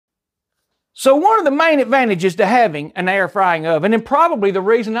So one of the main advantages to having an air frying oven, and probably the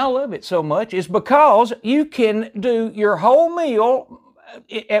reason I love it so much, is because you can do your whole meal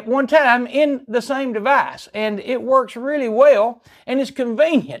at one time in the same device, and it works really well and it's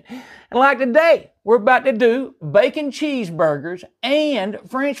convenient. And like today, we're about to do bacon cheeseburgers and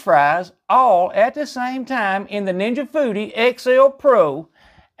French fries all at the same time in the Ninja Foodi XL Pro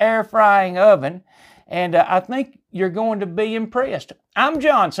air frying oven, and I think you're going to be impressed. I'm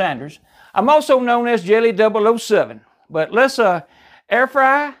John Sanders. I'm also known as Jelly 007, but let's air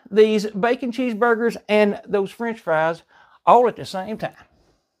fry these bacon cheeseburgers and those French fries all at the same time.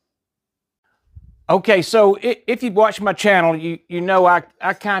 Okay, so if you've watched my channel, you know I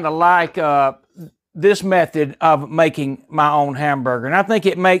kind of like this method of making my own hamburger. And I think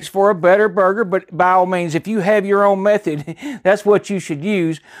it makes for a better burger, but by all means, if you have your own method, that's what you should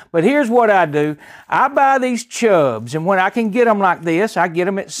use. But here's what I do. I buy these chubs, and when I can get them like this, I get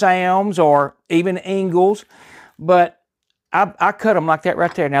them at Sam's or even Ingles, but I cut them like that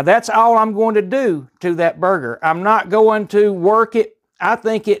right there. Now, that's all I'm going to do to that burger. I'm not going to work it. I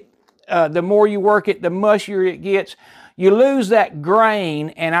think the more you work it, the mushier it gets. You lose that grain,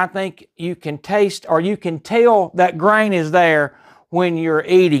 and I think you can taste, or you can tell that grain is there when you're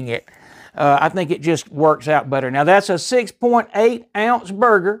eating it. I think it just works out better. Now, that's a 6.8 ounce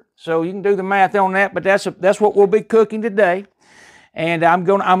burger, so you can do the math on that, but that's what we'll be cooking today. And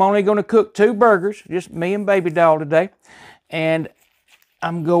I'm only gonna cook 2 burgers, just me and Baby Doll today. And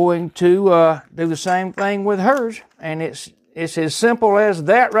I'm going to do the same thing with hers, and it's as simple as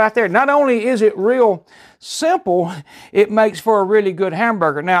that right there. Not only is it real simple, it makes for a really good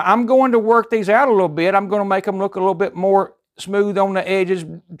hamburger. Now, I'm going to work these out a little bit. I'm going to make them look a little bit more smooth on the edges,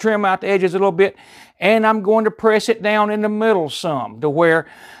 trim out the edges a little bit, and I'm going to press it down in the middle some to where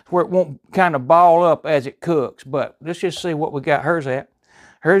it won't kind of ball up as it cooks. But let's just see what we got hers at.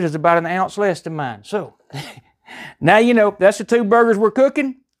 Hers is about an ounce less than mine. So now you know that's the 2 burgers we're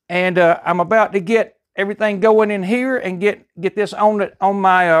cooking, and I'm about to get everything going in here and get this on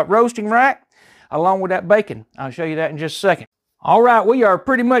my roasting rack along with that bacon. I'll show you that in just a second. All right, we are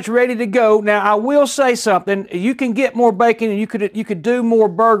pretty much ready to go. Now, I will say something. You can get more bacon and you could do more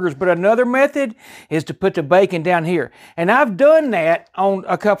burgers, but another method is to put the bacon down here. And I've done that on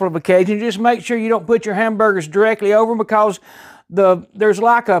a couple of occasions. Just make sure you don't put your hamburgers directly over them, because there's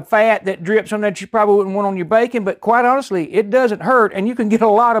like a fat that drips on that you probably wouldn't want on your bacon, but quite honestly, it doesn't hurt, and you can get a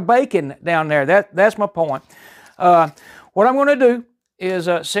lot of bacon down there. That's my point. What I'm going to do is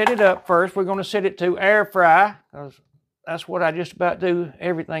set it up first. We're going to set it to air fry, because that's what I just about do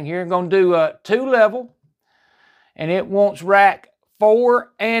everything here. I'm going to do 2 level, and it wants rack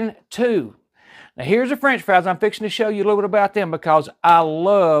 4 and 2. Now, here's the French fries. I'm fixing to show you a little bit about them because I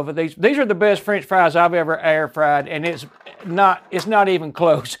love these. These are the best French fries I've ever air fried, and it's not even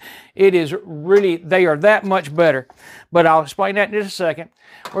close. It is really, they are that much better. But I'll explain that in just a second.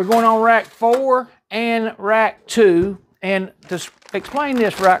 We're going on rack 4 and rack 2. And to explain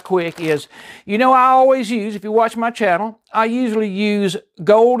this right quick is, you know, I always use, if you watch my channel, I usually use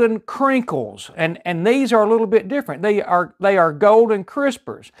golden crinkles, and these are a little bit different. They are golden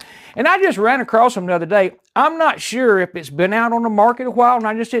crispers. And I just ran across them the other day. I'm not sure if it's been out on the market a while and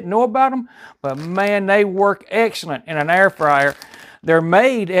I just didn't know about them, but man, they work excellent in an air fryer. They're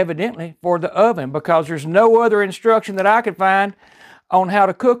made evidently for the oven, because there's no other instruction that I could find on how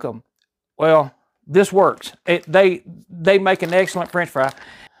to cook them. Well, this works. They make an excellent French fry.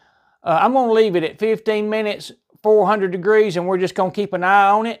 I'm going to leave it at 15 minutes, 400 degrees, and we're just going to keep an eye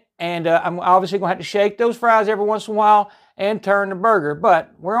on it. And I'm obviously going to have to shake those fries every once in a while and turn the burger.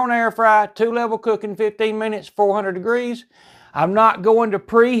 But we're on air fry, 2-level cooking, 15 minutes, 400 degrees. I'm not going to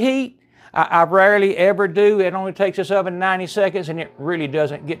preheat. I rarely ever do. It only takes this oven 90 seconds, and it really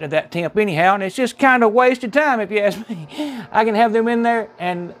doesn't get to that temp anyhow, and it's just kind of wasted time if you ask me. I can have them in there,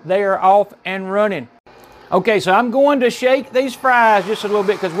 and they are off and running. Okay, so I'm going to shake these fries just a little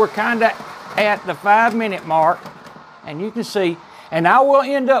bit because we're kind of at the 5-minute mark, and you can see, and I will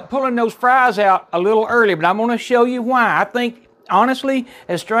end up pulling those fries out a little early, but I'm going to show you why. I think, honestly,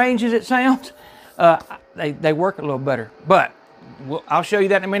 as strange as it sounds, they work a little better, but I'll show you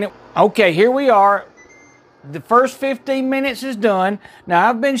that in a minute. Okay, here we are. The first 15 minutes is done. Now,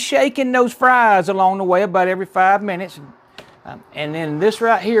 I've been shaking those fries along the way about every 5 minutes. And then this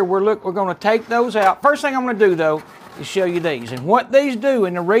right here, we're going to take those out. First thing I'm going to do, though, is show you these. And what these do,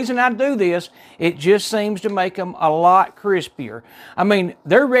 and the reason I do this, it just seems to make them a lot crispier. I mean,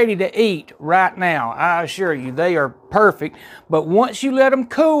 they're ready to eat right now. I assure you, they are perfect. But once you let them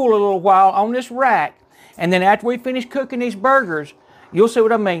cool a little while on this rack, and then after we finish cooking these burgers, you'll see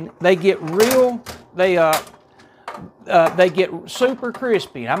what I mean. They get real, they they get super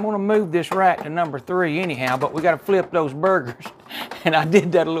crispy. I'm gonna move this rack to number 3 anyhow, but we gotta flip those burgers. And I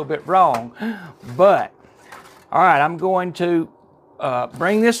did that a little bit wrong. But, all right, I'm going to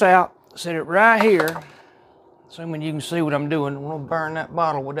bring this out, set it right here. Assuming you can see what I'm doing. I'm gonna burn that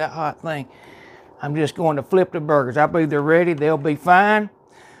bottle with that hot thing. I'm just going to flip the burgers. I believe they're ready, they'll be fine.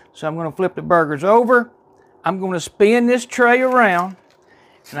 So I'm gonna flip the burgers over. I'm gonna spin this tray around,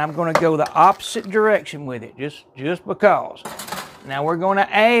 and I'm gonna go the opposite direction with it, just because. Now we're gonna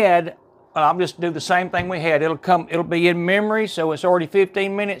add, I'll just do the same thing we had. It'll be in memory, so it's already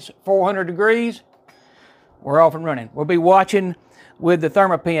 15 minutes, 400 degrees. We're off and running. We'll be watching with the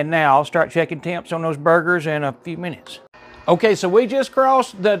thermopen now. I'll start checking temps on those burgers in a few minutes. Okay, so we just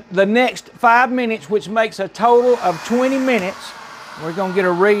crossed the next 5 minutes, which makes a total of 20 minutes. We're gonna get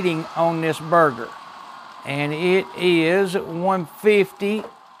a reading on this burger. And it is 150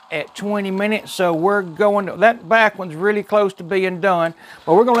 at 20 minutes, so we're going to, that back one's really close to being done,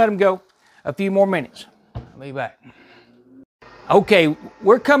 but we're gonna let them go a few more minutes. I'll be back. Okay,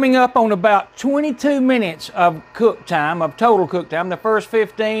 we're coming up on about 22 minutes of cook time, of total cook time. The first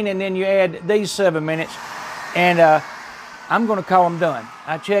 15, and then you add these 7 minutes, and I'm gonna call them done.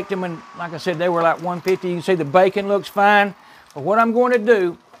 I checked them, and like I said, they were like 150. You can see the bacon looks fine, but what I'm going to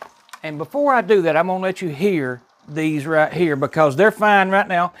do, and before I do that, I'm gonna let you hear these right here because they're fine right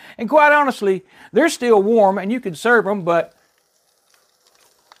now. And quite honestly, they're still warm and you can serve them, but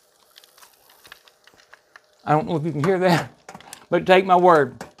I don't know if you can hear that, but take my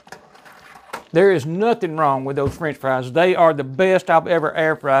word, there is nothing wrong with those French fries. They are the best I've ever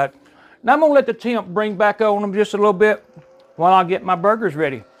air fried. Now I'm gonna let the temp bring back on them just a little bit while I get my burgers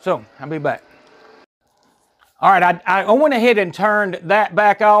ready. So I'll be back. All right, I went ahead and turned that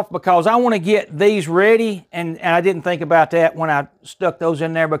back off because I want to get these ready, and I didn't think about that when I stuck those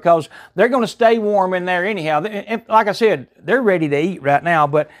in there because they're going to stay warm in there anyhow. And like I said, they're ready to eat right now,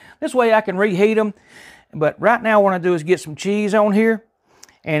 but this way I can reheat them. But right now what I want to do is get some cheese on here,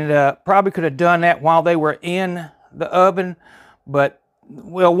 and probably could have done that while they were in the oven. But,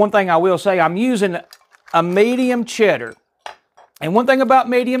 well, one thing I will say, I'm using a medium cheddar. And one thing about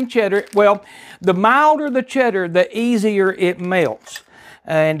medium cheddar, well, the milder the cheddar, the easier it melts.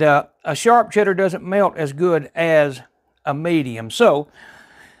 And a sharp cheddar doesn't melt as good as a medium. So,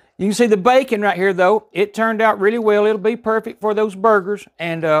 you can see the bacon right here, though. It turned out really well. It'll be perfect for those burgers.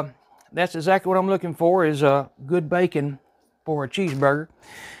 And that's exactly what I'm looking for, is good bacon for a cheeseburger.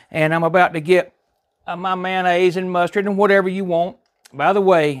 And I'm about to get my mayonnaise and mustard and whatever you want. By the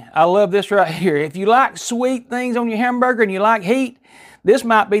way, I love this right here. If you like sweet things on your hamburger and you like heat, this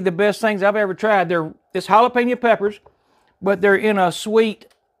might be the best things I've ever tried. It's jalapeno peppers, but they're in a sweet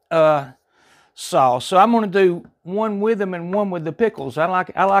sauce. So I'm going to do one with them and one with the pickles. I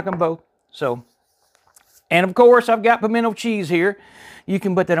like them both. So, and of course, I've got pimento cheese here. You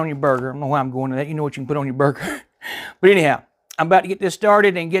can put that on your burger. I don't know why I'm going to that. You know what you can put on your burger. But anyhow, I'm about to get this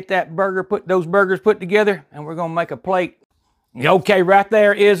started and get those burgers put together, and we're going to make a plate. Okay, right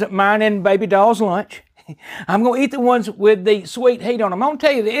there is mine and baby doll's lunch. I'm going to eat the ones with the sweet heat on them. I'm going to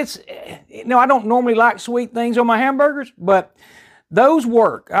tell you, I don't normally like sweet things on my hamburgers, but those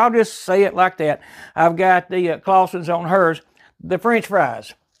work. I'll just say it like that. I've got the Clausen's on hers. The French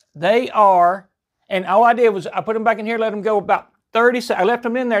fries, they are, and all I did was I put them back in here, let them go about 30 seconds. I left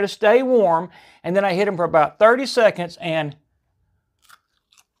them in there to stay warm, and then I hit them for about 30 seconds, and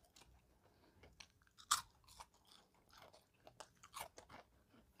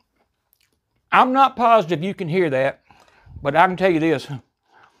I'm not positive you can hear that, but I can tell you this.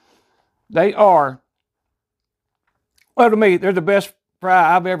 They are, well, to me, they're the best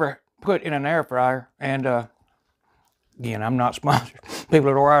fry I've ever put in an air fryer. And again, I'm not sponsored. People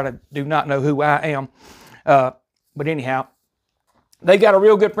at Orida do not know who I am. But anyhow, they got a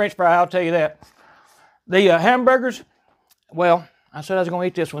real good French fry, I'll tell you that. The hamburgers, well, I said I was going to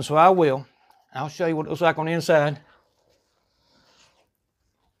eat this one, so I will. I'll show you what it looks like on the inside.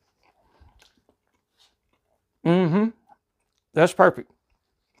 That's perfect.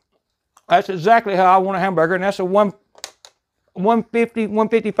 That's exactly how I want a hamburger, and that's a 150,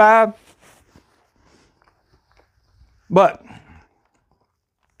 155. But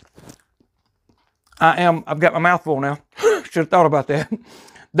I've got my mouth full now. Should have thought about that.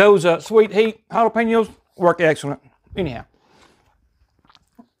 Those sweet heat jalapenos work excellent. Anyhow,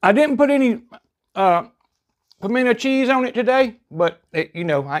 I didn't put any pimento cheese on it today, but I ain't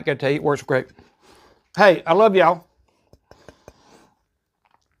got to tell you, it works great. Hey, I love y'all.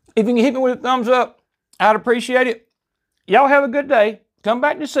 If you can hit me with a thumbs up, I'd appreciate it. Y'all have a good day. Come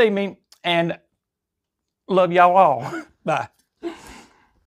back to see me, and love y'all all. Bye.